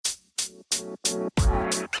All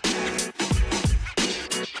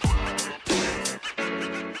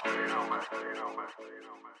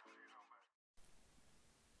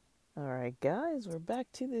right, guys, we're back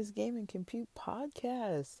to this Game and Compute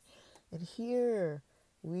podcast. And here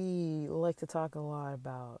we like to talk a lot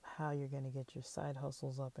about how you're going to get your side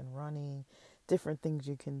hustles up and running, different things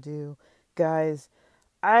you can do. Guys,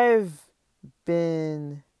 I've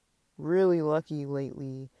been really lucky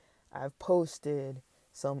lately. I've posted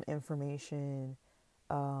some information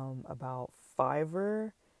about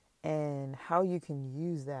Fiverr and how you can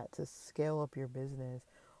use that to scale up your business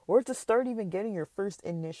or to start even getting your first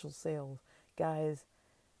initial sales. Guys,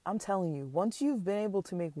 I'm telling you, once you've been able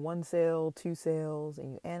to make one sale, two sales,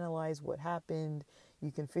 and you analyze what happened,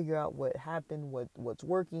 you can figure out what happened, what's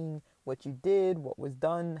working, what you did, what was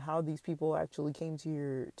done, how these people actually came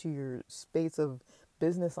to your space of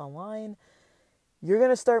business online. You're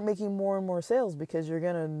going to start making more and more sales because you're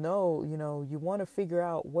going to know, you want to figure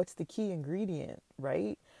out what's the key ingredient,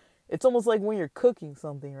 right? It's almost like when you're cooking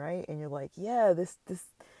something, right? And you're like, yeah, this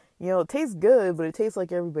it tastes good, but it tastes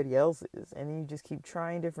like everybody else's. And then you just keep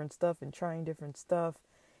trying different stuff and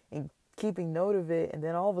keeping note of it. And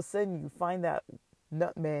then all of a sudden you find that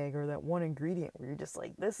nutmeg or that one ingredient where you're just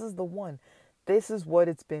like, this is the one. This is what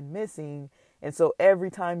it's been missing. And so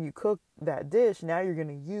every time you cook that dish, now you're going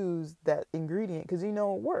to use that ingredient because you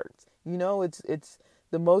know it works. You know it's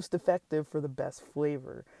the most effective for the best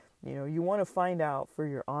flavor. You want to find out for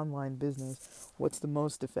your online business what's the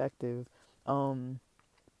most effective.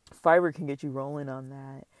 Fiverr can get you rolling on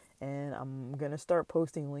that. And I'm going to start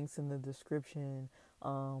posting links in the description.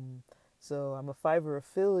 So I'm a Fiverr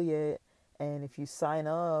affiliate. And if you sign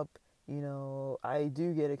up, I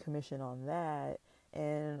do get a commission on that.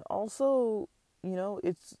 And also,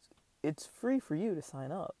 it's free for you to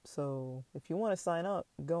sign up. So if you want to sign up,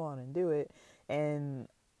 go on and do it. And,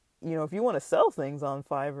 if you want to sell things on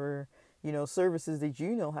Fiverr, services that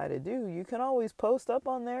you know how to do, you can always post up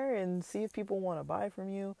on there and see if people want to buy from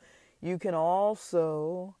you. You can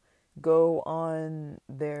also go on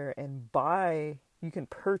there and you can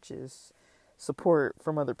purchase support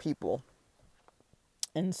from other people.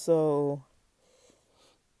 And so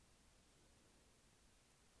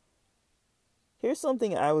here's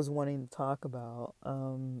something I was wanting to talk about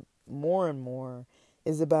more and more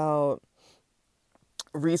is about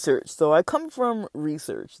research. So I come from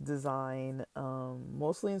research design,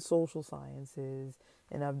 mostly in social sciences,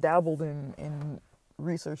 and I've dabbled in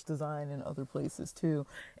research design in other places too.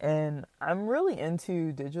 And I'm really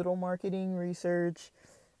into digital marketing research.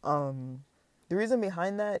 The reason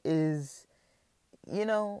behind that is,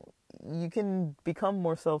 you can become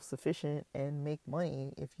more self-sufficient and make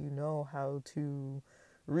money if you know how to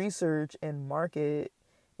research and market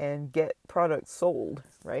and get products sold,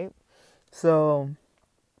 right? So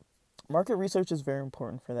market research is very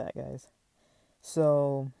important for that, guys.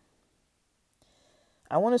 So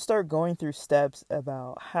I want to start going through steps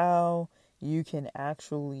about how you can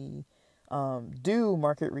actually do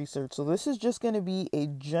market research. So this is just going to be a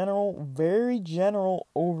very general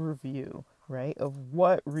overview, right, of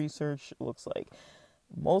what research looks like.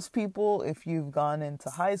 Most people, if you've gone into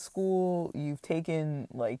high school, you've taken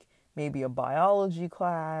like maybe a biology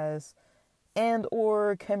class and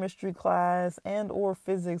or chemistry class and or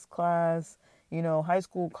physics class, high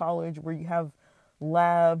school, college, where you have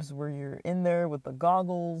labs where you're in there with the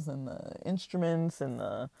goggles and the instruments and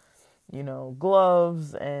the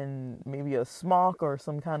gloves and maybe a smock or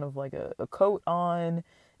some kind of like a coat on,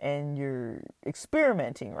 and you're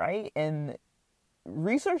experimenting, right? And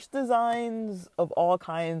research designs of all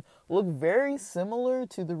kinds look very similar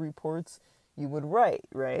to the reports you would write,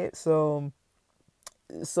 right? So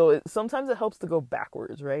sometimes it helps to go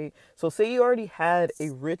backwards, right? So say you already had a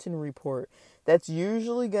written report, that's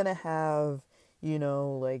usually going to have,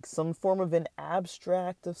 like some form of an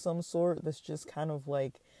abstract of some sort that's just kind of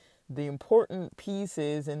like the important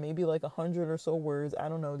pieces and maybe like 100 or so words. I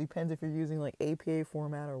don't know. Depends if you're using like APA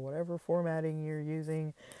format or whatever formatting you're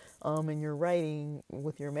using and you're writing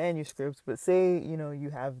with your manuscripts. But say, you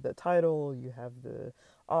have the title, you have the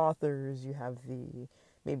authors,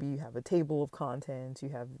 maybe you have a table of contents, you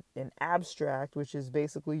have an abstract, which is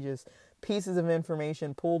basically just pieces of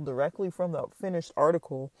information pulled directly from the finished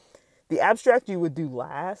article. The abstract you would do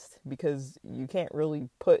last because you can't really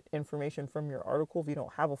put information from your article if you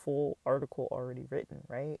don't have a full article already written,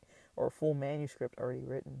 right? Or a full manuscript already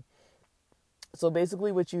written. So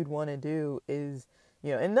basically what you'd want to do is,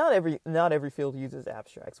 and not every field uses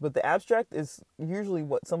abstracts, but the abstract is usually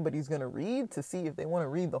what somebody's going to read to see if they want to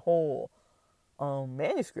read the whole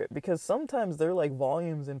manuscript, because sometimes they're like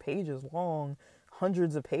volumes and pages long,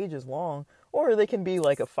 hundreds of pages long, or they can be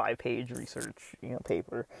like a 5-page research,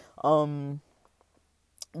 paper.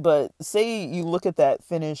 But say you look at that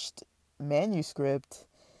finished manuscript,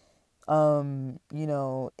 in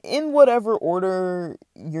whatever order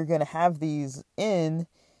you're going to have these in,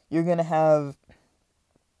 you're going to have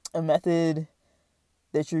a method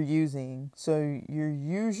that you're using. So you're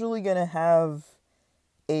usually going to have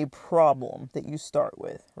a problem that you start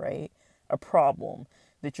with, right? A problem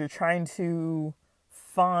that you're trying to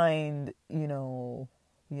find, so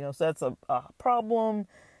that's a problem,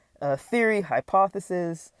 a theory,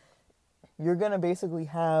 hypothesis. You're going to basically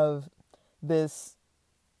have this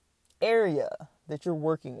area that you're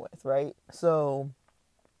working with, right? So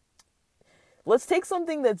let's take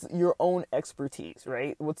something that's your own expertise,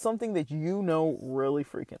 right? What's something that you know really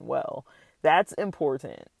freaking well. That's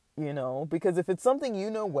important, because if it's something you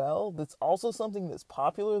know well, that's also something that's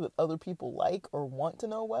popular that other people like or want to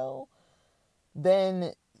know well,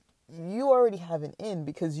 then you already have an in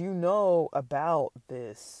because you know about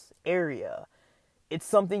this area. It's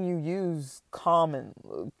something you use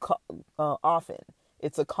often.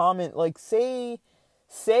 It's a common, like, say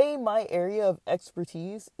my area of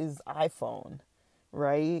expertise is iPhone,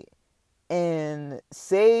 right? And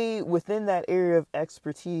say within that area of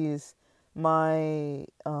expertise, my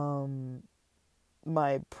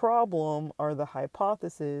my problem are the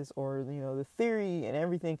hypothesis or, the theory and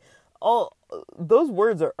everything. All those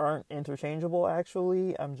words aren't interchangeable,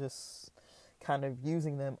 actually. I'm just kind of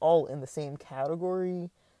using them all in the same category.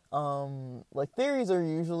 Like, theories are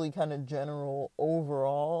usually kind of general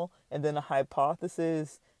overall, and then a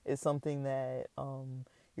hypothesis is something that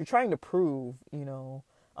you're trying to prove.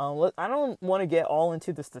 I don't want to get all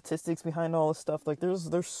into the statistics behind all this stuff. Like,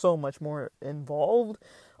 there's so much more involved.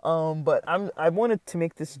 But I wanted to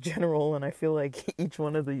make this general, and I feel like each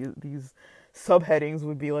one of these subheadings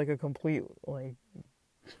would be like a complete, like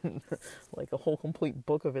like a whole complete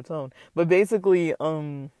book of its own. But basically,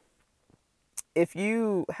 if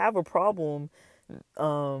you have a problem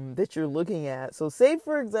that you're looking at, so say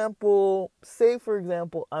for example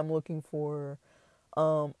I'm looking for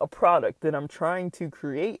a product that I'm trying to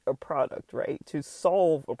create a product, right, to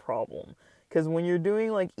solve a problem. Because when you're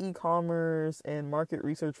doing like e-commerce and market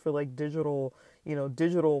research for like digital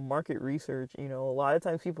market research, a lot of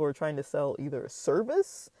times people are trying to sell either a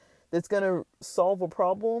service that's going to solve a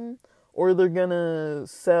problem, or they're going to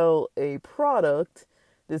sell a product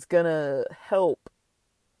that's going to help,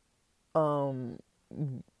 that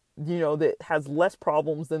has less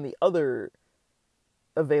problems than the other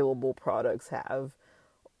available products have,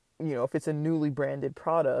 if it's a newly branded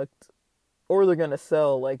product, or they're going to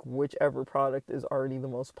sell like whichever product is already the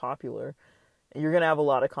most popular. And you're going to have a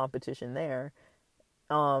lot of competition there.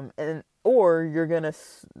 Or you're going to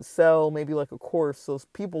sell maybe like a course so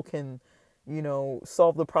people can,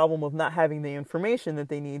 solve the problem of not having the information that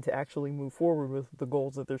they need to actually move forward with the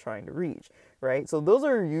goals that they're trying to reach, right? So those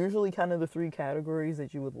are usually kind of the 3 categories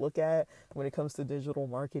that you would look at when it comes to digital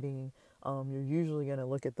marketing. You're usually going to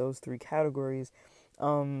look at those 3 categories.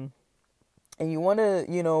 And you want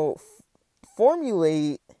to,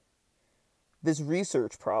 formulate this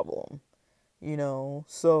research problem,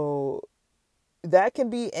 so that can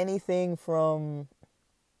be anything from,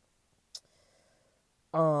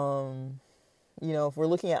 if we're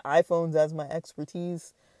looking at iPhones as my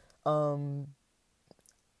expertise, I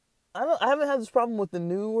haven't had this problem with the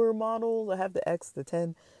newer models. I have the X, the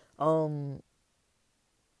 10, but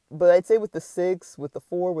I'd say with the 6, with the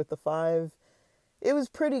 4, with the 5, it was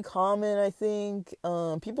pretty common, I think.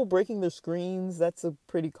 People breaking their screens, that's a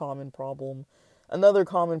pretty common problem. Another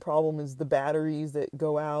common problem is the batteries that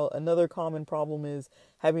go out. Another common problem is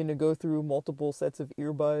having to go through multiple sets of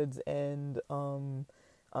earbuds and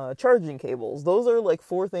charging cables. Those are like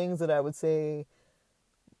 4 things that I would say,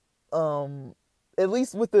 at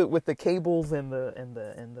least with the cables and the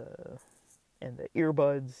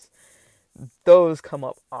earbuds, those come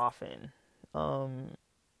up often.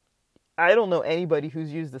 I don't know anybody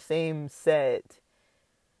who's used the same set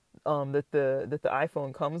that the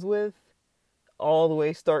iPhone comes with all the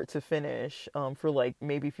way start to finish, for like,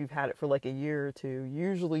 maybe if you've had it for like a year or 2.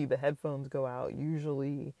 Usually the headphones go out.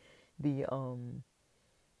 Usually the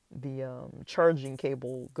charging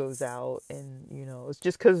cable goes out, and it's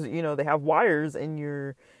just because they have wires, and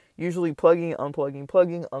you're usually plugging,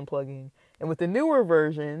 unplugging. And with the newer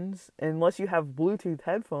versions, unless you have Bluetooth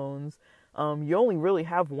headphones, you only really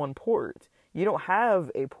have one port. You don't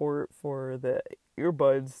have a port for the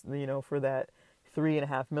earbuds, for that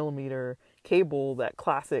 3.5 millimeter cable, that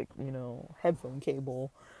classic, headphone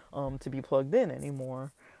cable, to be plugged in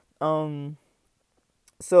anymore.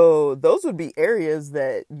 So those would be areas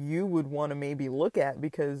that you would want to maybe look at,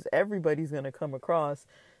 because everybody's going to come across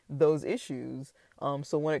those issues.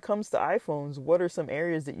 So when it comes to iPhones, what are some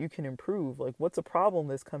areas that you can improve? Like, what's a problem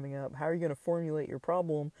that's coming up? How are you going to formulate your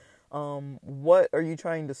problem? What are you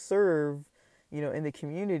trying to serve, in the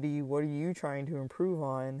community? What are you trying to improve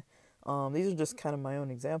on? These are just kind of my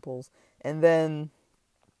own examples. And then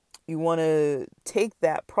you want to take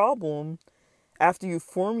that problem after you've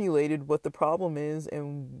formulated what the problem is,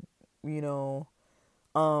 and you know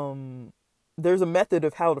there's a method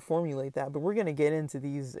of how to formulate that, but we're going to get into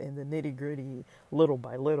these in the nitty gritty little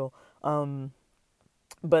by little.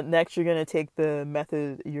 But next you're going to take the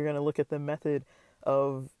method, you're going to look at the method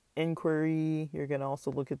of inquiry. You're going to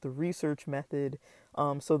also look at the research method.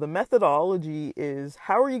 So the methodology is,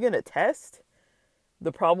 how are you going to test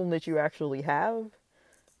the problem that you actually have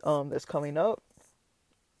that's coming up?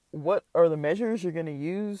 What are the measures you're going to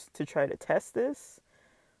use to try to test this?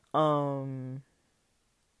 And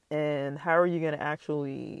how are you going to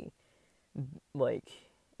actually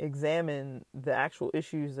examine the actual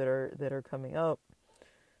issues that are coming up?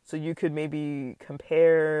 So you could maybe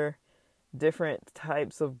compare different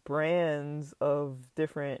types of brands of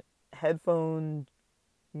different headphone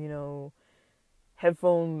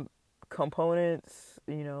components.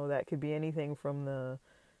 That could be anything from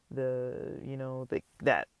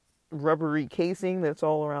that rubbery casing that's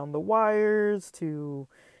all around the wires to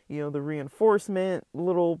the reinforcement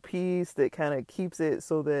little piece that kind of keeps it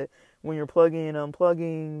so that when you're plugging and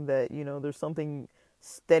unplugging, that there's something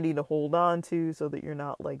steady to hold on to, so that you're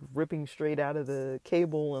not ripping straight out of the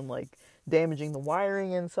cable and damaging the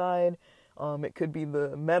wiring inside. It could be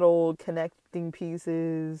the metal connecting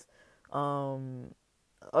pieces.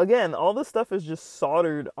 Again, all this stuff is just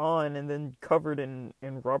soldered on and then covered in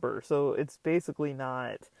rubber, so it's basically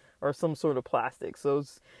not, or some sort of plastic. So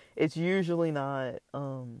it's usually not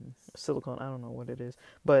silicone. I don't know what it is,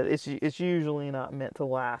 but it's usually not meant to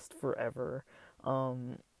last forever.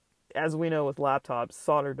 As we know with laptops,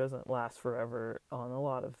 solder doesn't last forever on a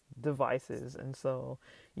lot of devices, and so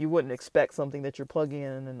you wouldn't expect something that you're plugging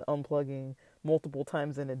in and unplugging multiple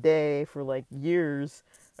times in a day for years,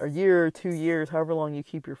 or a year or 2 years, however long you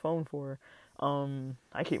keep your phone for.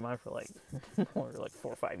 I keep mine for 4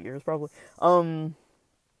 or 5 years probably.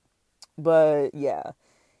 But yeah,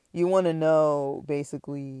 you want to know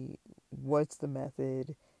basically what's the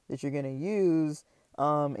method that you're going to use.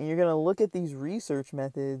 And you're going to look at these research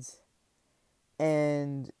methods,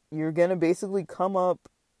 and you're going to basically come up,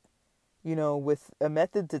 with a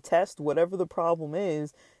method to test whatever the problem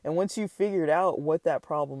is. And once you've figured out what that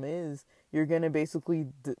problem is, you're going to basically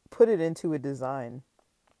put it into a design.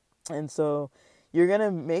 And so you're going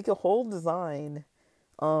to make a whole design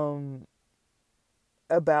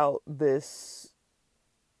about this,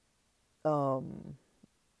 problem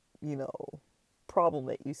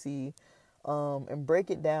that you see, and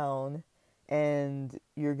break it down. And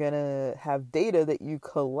you're going to have data that you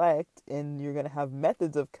collect, and you're going to have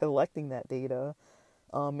methods of collecting that data.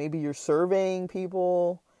 Maybe you're surveying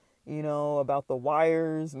people, about the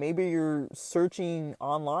wires. Maybe you're searching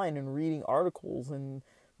online and reading articles and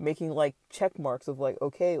making check marks of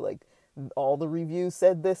okay, all the reviews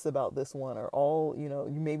said this about this one, or all,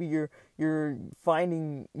 maybe you're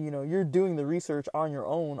finding, you're doing the research on your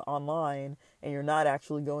own online, and you're not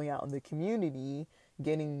actually going out in the community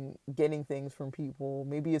getting things from people.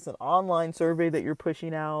 Maybe it's an online survey that you're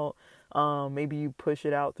pushing out. Maybe you push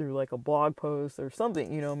it out through a blog post or something.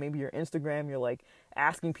 Maybe your Instagram, you're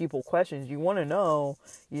asking people questions. You want to know,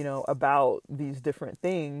 about these different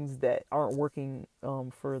things that aren't working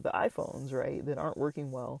for the iPhones, right? That aren't working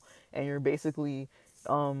well. And you're basically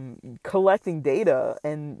collecting data,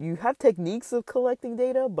 and you have techniques of collecting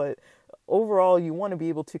data, but overall you want to be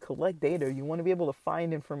able to collect data. You want to be able to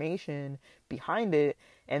find information behind it,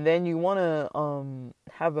 and then you want to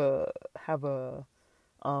have a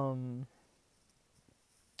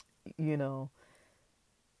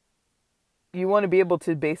you want to be able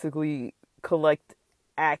to basically collect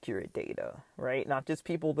accurate data, right? Not just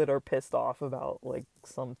people that are pissed off about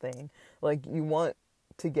something. You want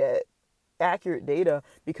to get accurate data,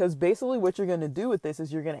 because basically what you're going to do with this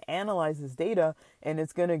is you're going to analyze this data, and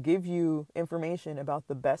it's going to give you information about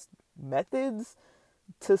the best methods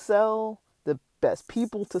to sell, the best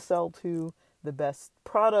people to sell to, the best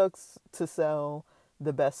products to sell,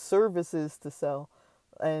 the best services to sell.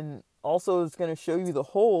 And also it's going to show you the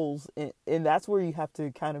holes, and that's where you have to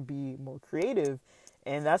kind of be more creative.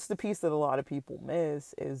 And that's the piece that a lot of people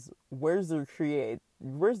miss, is where's the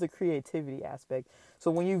creativity aspect. So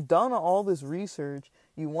when you've done all this research,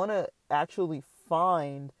 you want to actually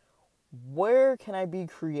find, where can I be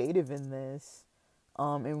creative in this?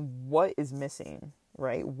 and what is missing,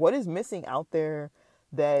 right? What is missing out there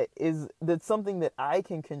that's something that I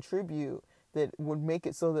can contribute that would make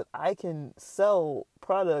it so that I can sell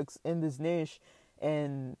products in this niche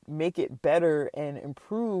and make it better and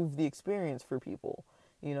improve the experience for people.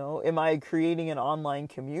 You know, am I creating an online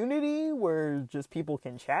community where just people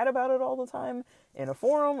can chat about it all the time in a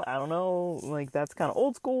forum? I don't know, like that's kind of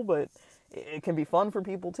old school, but it can be fun for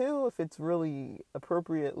people too if it's really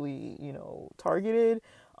appropriately, targeted.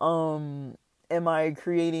 Am I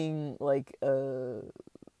creating like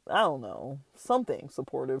I don't know, something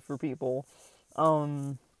supportive for people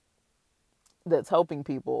that's helping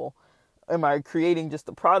people? Am I creating just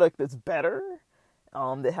a product that's better,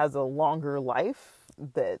 that has a longer life,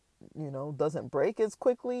 that, doesn't break as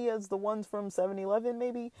quickly as the ones from 7-Eleven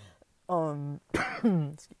maybe?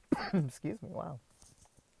 Excuse me, wow.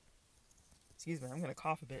 Excuse me, I'm going to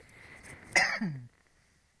cough a bit.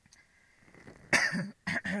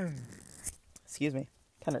 Excuse me.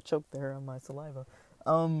 Kind of choked there on my saliva.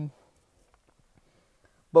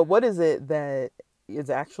 But what is it that is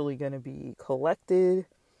actually going to be collected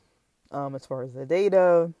as far as the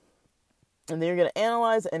data? And then you're going to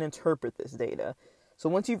analyze and interpret this data. So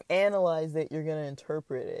once you've analyzed it, you're going to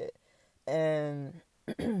interpret it. And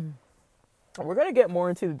we're going to get more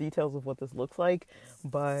into the details of what this looks like.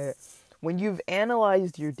 But when you've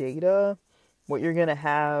analyzed your data, what you're going to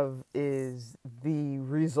have is the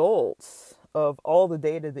results of all the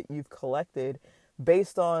data that you've collected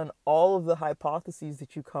based on all of the hypotheses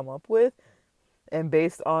that you come up with, and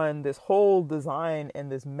based on this whole design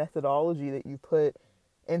and this methodology that you put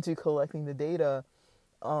into collecting the data,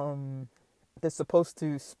 that's supposed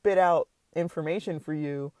to spit out information for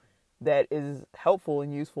you that is helpful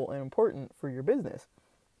and useful and important for your business.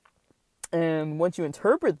 And once you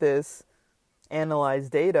interpret this, analyze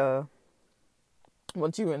data,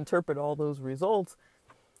 once you interpret all those results,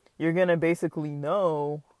 you're going to basically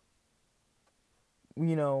know,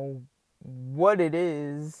 what it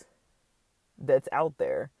is that's out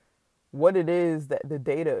there, what it is that the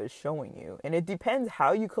data is showing you. And it depends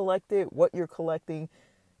how you collect it, what you're collecting.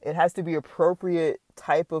 It has to be appropriate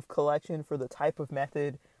type of collection for the type of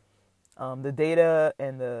method. The data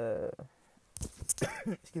and the,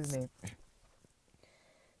 excuse me,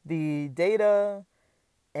 the data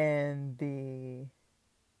and the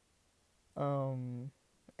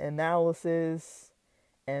analysis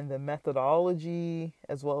and the methodology,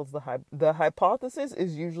 as well as the hypothesis,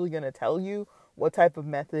 is usually going to tell you what type of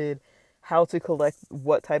method, how to collect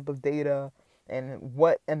what type of data, and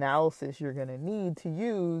what analysis you're going to need to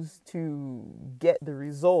use to get the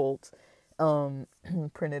result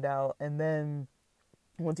printed out. And then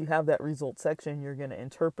once you have that result section, you're going to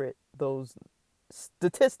interpret those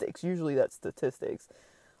statistics. Usually that's statistics.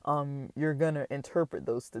 You're going to interpret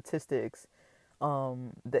those statistics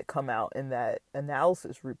that come out in that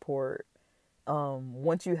analysis report.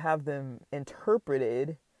 Once you have them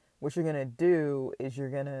interpreted, what you're going to do is you're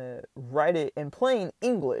going to write it in plain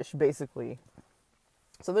English, basically.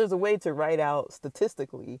 So there's a way to write out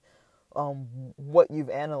statistically what you've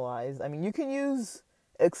analyzed. I mean, you can use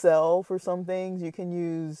Excel for some things. You can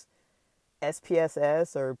use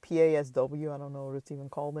SPSS or PASW. I don't know what it's even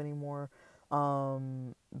called anymore.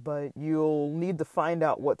 But you'll need to find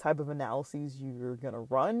out what type of analyses you're going to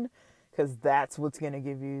run, because that's what's going to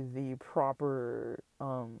give you the proper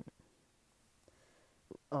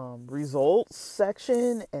results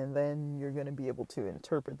section, and then you're going to be able to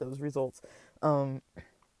interpret those results in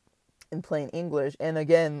plain English. And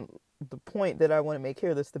again, the point that I want to make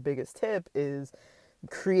here, that's the biggest tip, is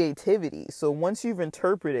creativity. So once you've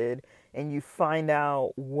interpreted and you find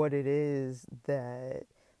out what it is that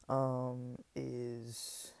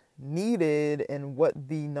is needed and what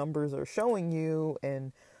the numbers are showing you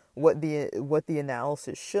and what the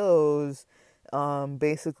analysis shows,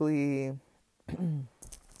 basically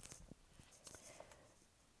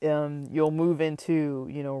you'll move into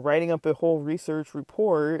writing up a whole research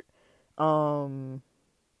report, and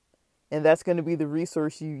that's going to be the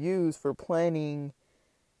resource you use for planning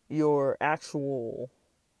your actual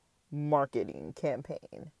marketing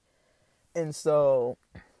campaign. And so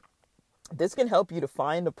this can help you to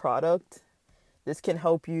find a product. This can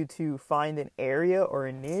help you to find an area or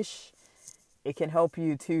a niche. It can help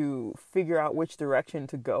you to figure out which direction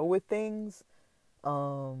to go with things.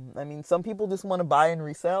 I mean, some people just want to buy and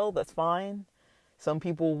resell. That's fine. Some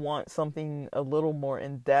people want something a little more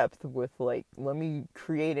in depth with, like, let me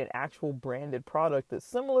create an actual branded product that's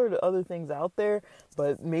similar to other things out there,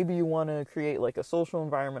 but maybe you want to create like a social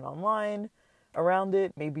environment online around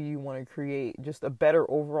it. Maybe you want to create just a better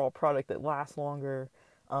overall product that lasts longer,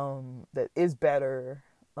 that is better.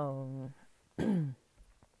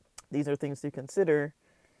 These are things to consider.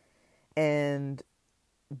 And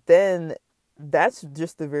then that's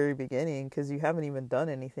just the very beginning, because you haven't even done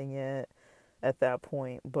anything yet at that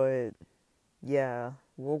point. But yeah,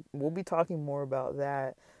 we'll be talking more about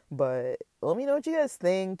that. But let me know what you guys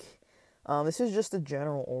think. This is just a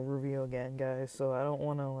general overview again, guys, so I don't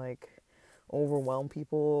want to like overwhelm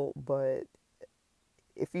people. But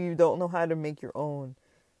if you don't know how to make your own,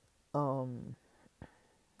 um,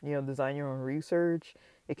 design your own research,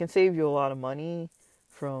 it can save you a lot of money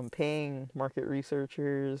from paying market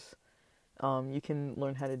researchers. You can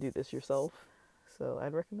learn how to do this yourself, so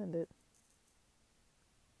I'd recommend it.